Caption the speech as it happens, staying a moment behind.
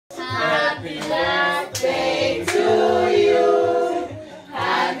Happy birthday to you.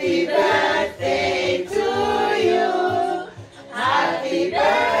 Happy birthday to you. Happy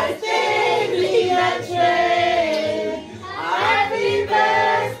birthday, dear Trey. Happy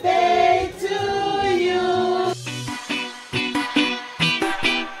birthday to you.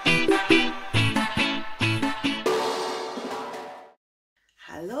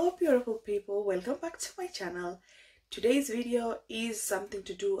 Hello beautiful people, welcome back to my channel. Today's video is something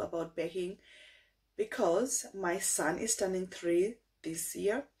to do about baking because my son is turning 3 this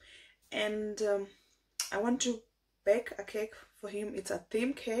year and I want to bake a cake for him. It's a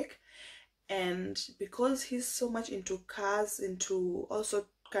theme cake, and because he's so much into cars, into also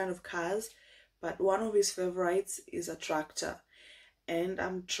kind of cars, but one of his favorites is a tractor. And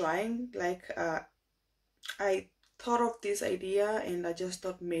I'm trying, like I thought of this idea and I just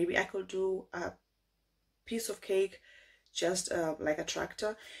thought maybe I could do a piece of cake just like a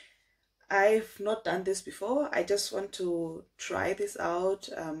tractor. I've not done this before. I just want to try this out.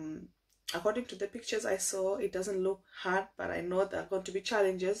 According to the pictures I saw, it doesn't look hard, but I know there are going to be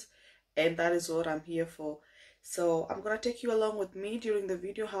challenges, and that is what I'm here for. So I'm gonna take you along with me during the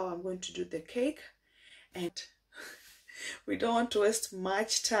video how I'm going to do the cake, and we don't want to waste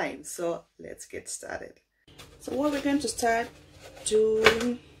much time, so let's get started. So what we're going to start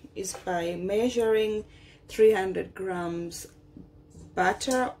doing is by measuring 300 grams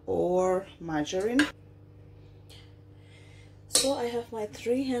butter or margarine. So I have my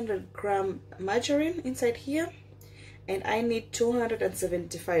 300 gram margarine inside here, and I need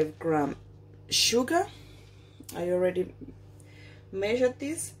 275 gram sugar. I already measured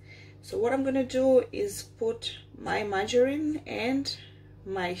this. So what I'm gonna do is put my margarine and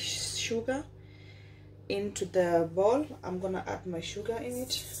my sugar into the bowl. I'm gonna add my sugar in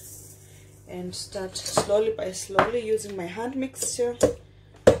it and start slowly by slowly using my hand mixture.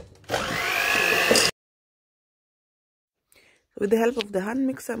 With the help of the hand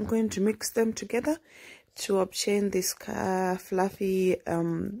mixer, I'm going to mix them together to obtain this fluffy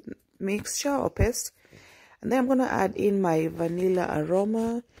mixture or paste. And then I'm gonna add in my vanilla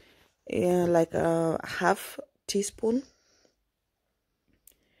aroma, like a half teaspoon.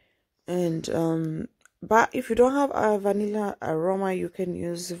 And but if you don't have a vanilla aroma, you can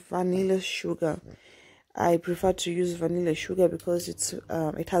use vanilla sugar. I prefer to use vanilla sugar because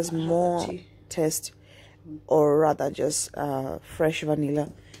it has more taste, or rather just fresh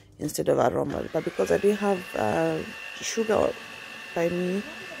vanilla instead of aroma. But because I didn't have sugar by me,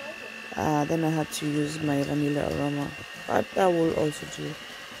 then I had to use my vanilla aroma, but that will also do.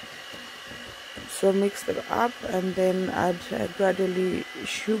 So mix them up and then add gradually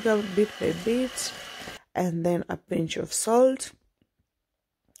sugar bit by bit, and then a pinch of salt,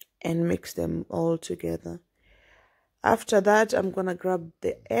 and mix them all together. After that, I'm gonna grab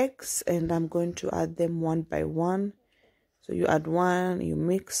the eggs and I'm going to add them one by one. So you add one, you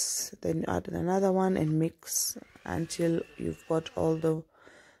mix, then you add another one and mix until you've got all the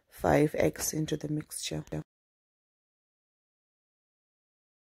 5 eggs into the mixture.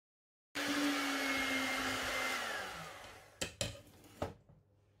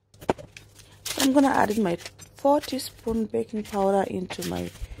 I'm gonna add in my 4 teaspoon baking powder into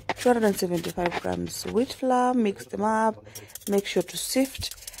my 275 grams wheat flour. Mix them up, make sure to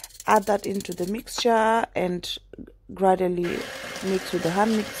sift, add that into the mixture and gradually mix with the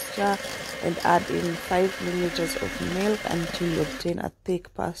hand mixture, and add in 5 milliliters of milk until you obtain a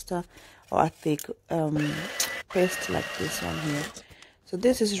thick pasta or a thick paste like this one here. So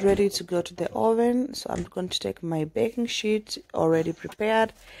this is ready to go to the oven. So I'm going to take my baking sheet already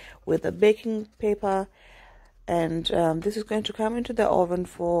prepared with a baking paper, and this is going to come into the oven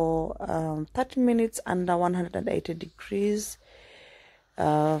for 30 minutes under 180 degrees.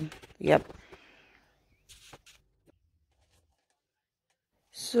 Yep.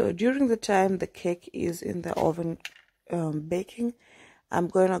 So during the time the cake is in the oven baking, I'm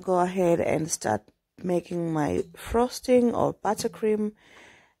going to go ahead and start making my frosting or buttercream,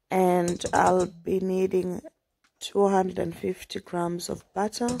 and I'll be needing 250 grams of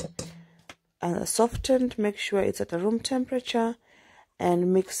butter, softened. Make sure it's at a room temperature,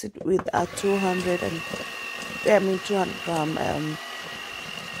 and mix it with a 200 gram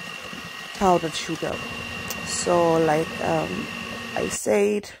powdered sugar. So like I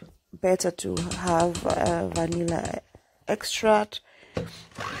said, better to have vanilla extract.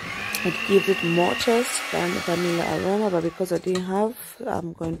 It gives it more taste than vanilla aroma, but because I didn't have,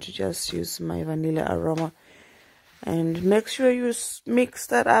 I'm going to just use my vanilla aroma. And make sure you mix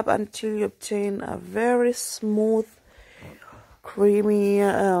that up until you obtain a very smooth, creamy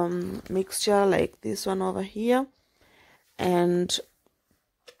mixture like this one over here. And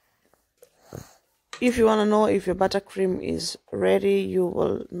if you want to know if your buttercream is ready, you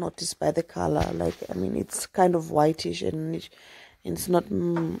will notice by the color. Like, I mean, it's kind of whitish and it's not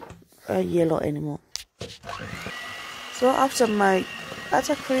yellow anymore. So after my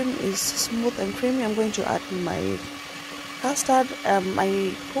buttercream is smooth and creamy, I'm going to add my custard.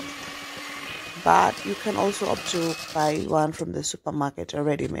 I cooked, but you can also opt to buy one from the supermarket, a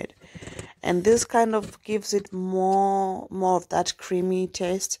ready-made, and this kind of gives it more of that creamy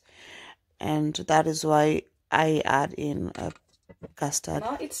taste, and that is why I add in a custard.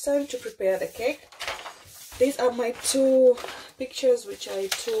 Now it's time to prepare the cake. These are my 2 pictures which I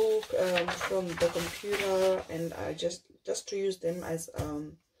took from the computer, and I just to use them as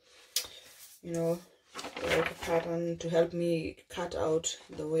you know, like a pattern to help me cut out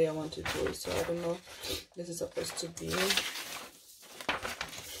the way I want to do it. So I don't know, this is supposed to be,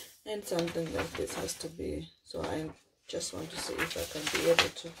 and something like this has to be. So I just want to see if I can be able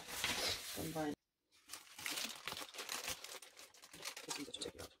to combine.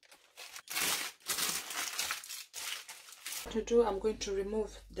 To do, I'm going to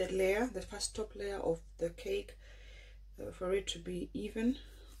remove the layer, the first top layer of the cake, for it to be even.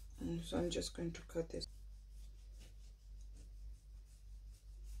 So I'm just going to cut this.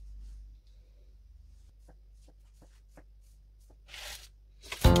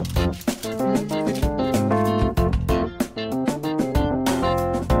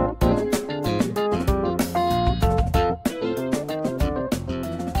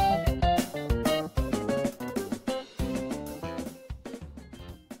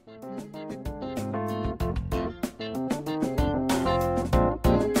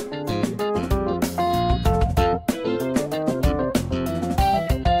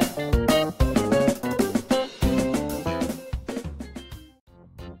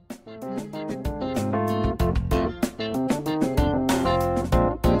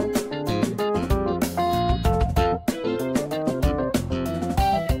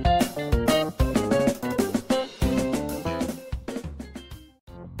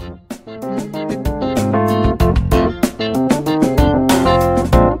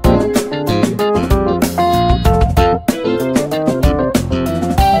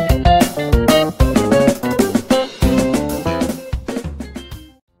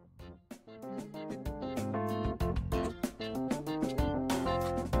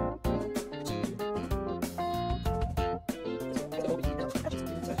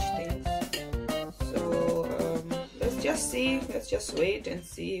 Let's just wait and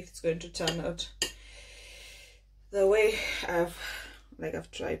see if it's going to turn out the way I've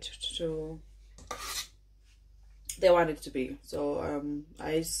tried to they want it to be. So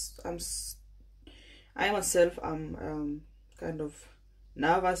I myself am kind of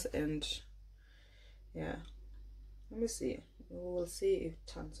nervous, and yeah, let me see. We'll see if it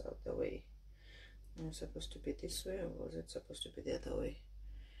turns out the way it's supposed to be. This way, or was it supposed to be the other way?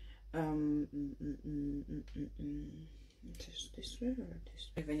 This way or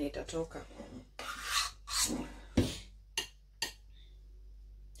this way? Even itatoka.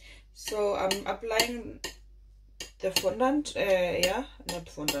 So I'm applying the fondant, not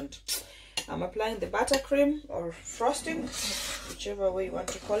fondant. I'm applying the buttercream or frosting, whichever way you want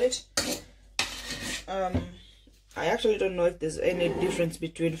to call it. I actually don't know if there's any difference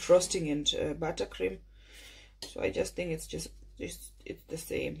between frosting and buttercream, so I just think it's the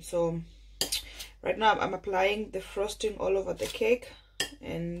same. So right now I'm applying the frosting all over the cake,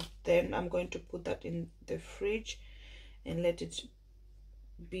 and then I'm going to put that in the fridge and let it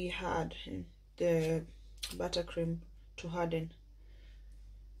be hard, the buttercream to harden.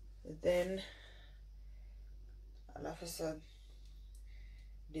 Then alafu sasa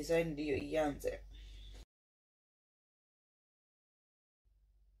design ndio ianze.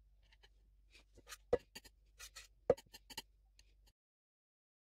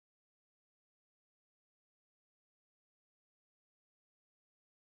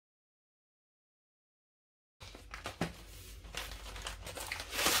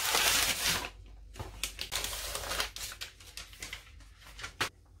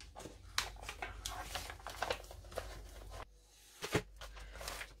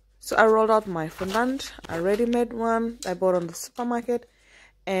 So I rolled out my fondant, a ready-made one I bought on the supermarket,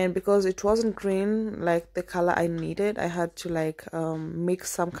 and because it wasn't green like the color I needed, I had to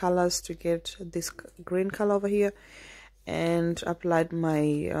mix some colors to get this green color over here, and applied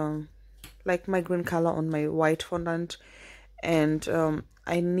my my green color on my white fondant. And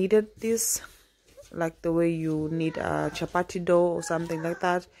I needed this like the way you need a chapati dough or something like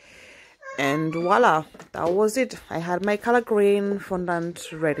that. And voila, that was it. I had my color green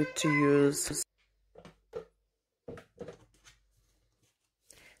fondant ready to use.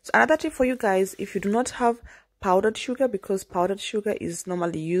 So another tip for you guys, if you do not have powdered sugar, because powdered sugar is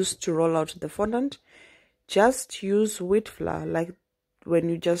normally used to roll out the fondant, just use wheat flour, like when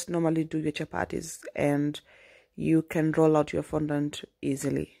you just normally do your chapatis, and you can roll out your fondant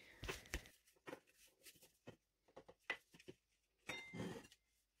easily.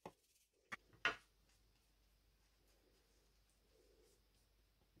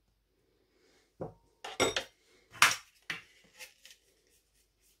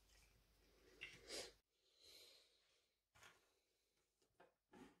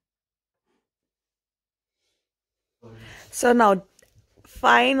 So now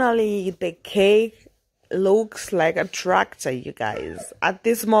finally the cake looks like a tractor, you guys. At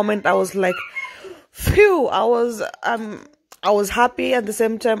this moment I was like, phew, I was happy. At the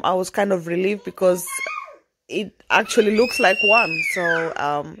same time I was kind of relieved because it actually looks like one.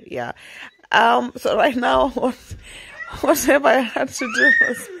 So yeah, so right now whatever I had to do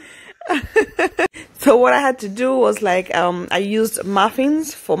was so what I had to do was like I used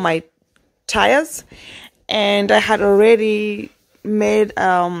muffins for my tires, and I had already made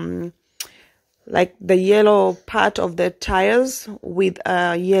like the yellow part of the tires with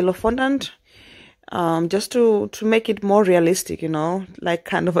a yellow fondant, just to make it more realistic, you know, like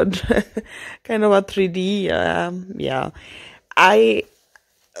kind of a kind of a 3D. Yeah,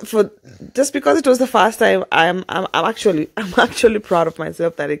 just because it was the first time, I'm actually proud of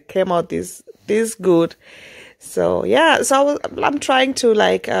myself that it came out this good. So yeah, so I'm trying to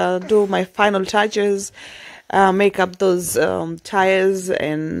like do my final touches, make up those tires,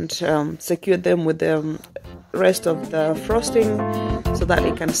 and secure them with the rest of the frosting so that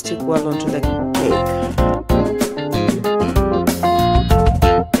it can stick well onto the cake.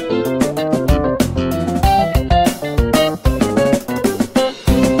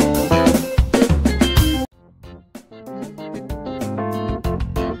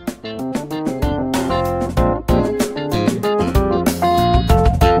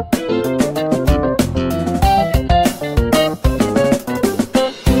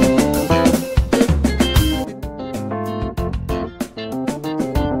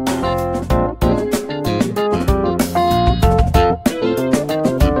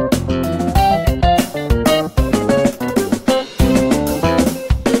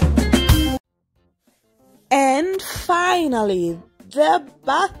 And finally, the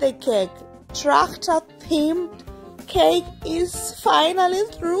birthday cake, tractor themed cake, is finally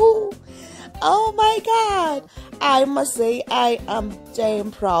through. Oh my god, I must say I am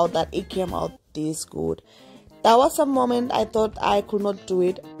damn proud that it came out this good. There was a moment I thought I could not do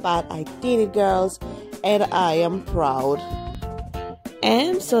it, but I did it, girls, and I am proud.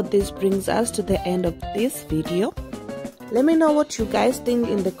 And so this brings us to the end of this video. Let me know what you guys think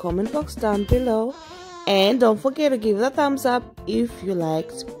in the comment box down below. And don't forget to give it a thumbs up if you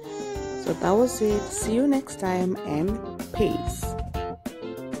liked. So that was it. See you next time, and peace.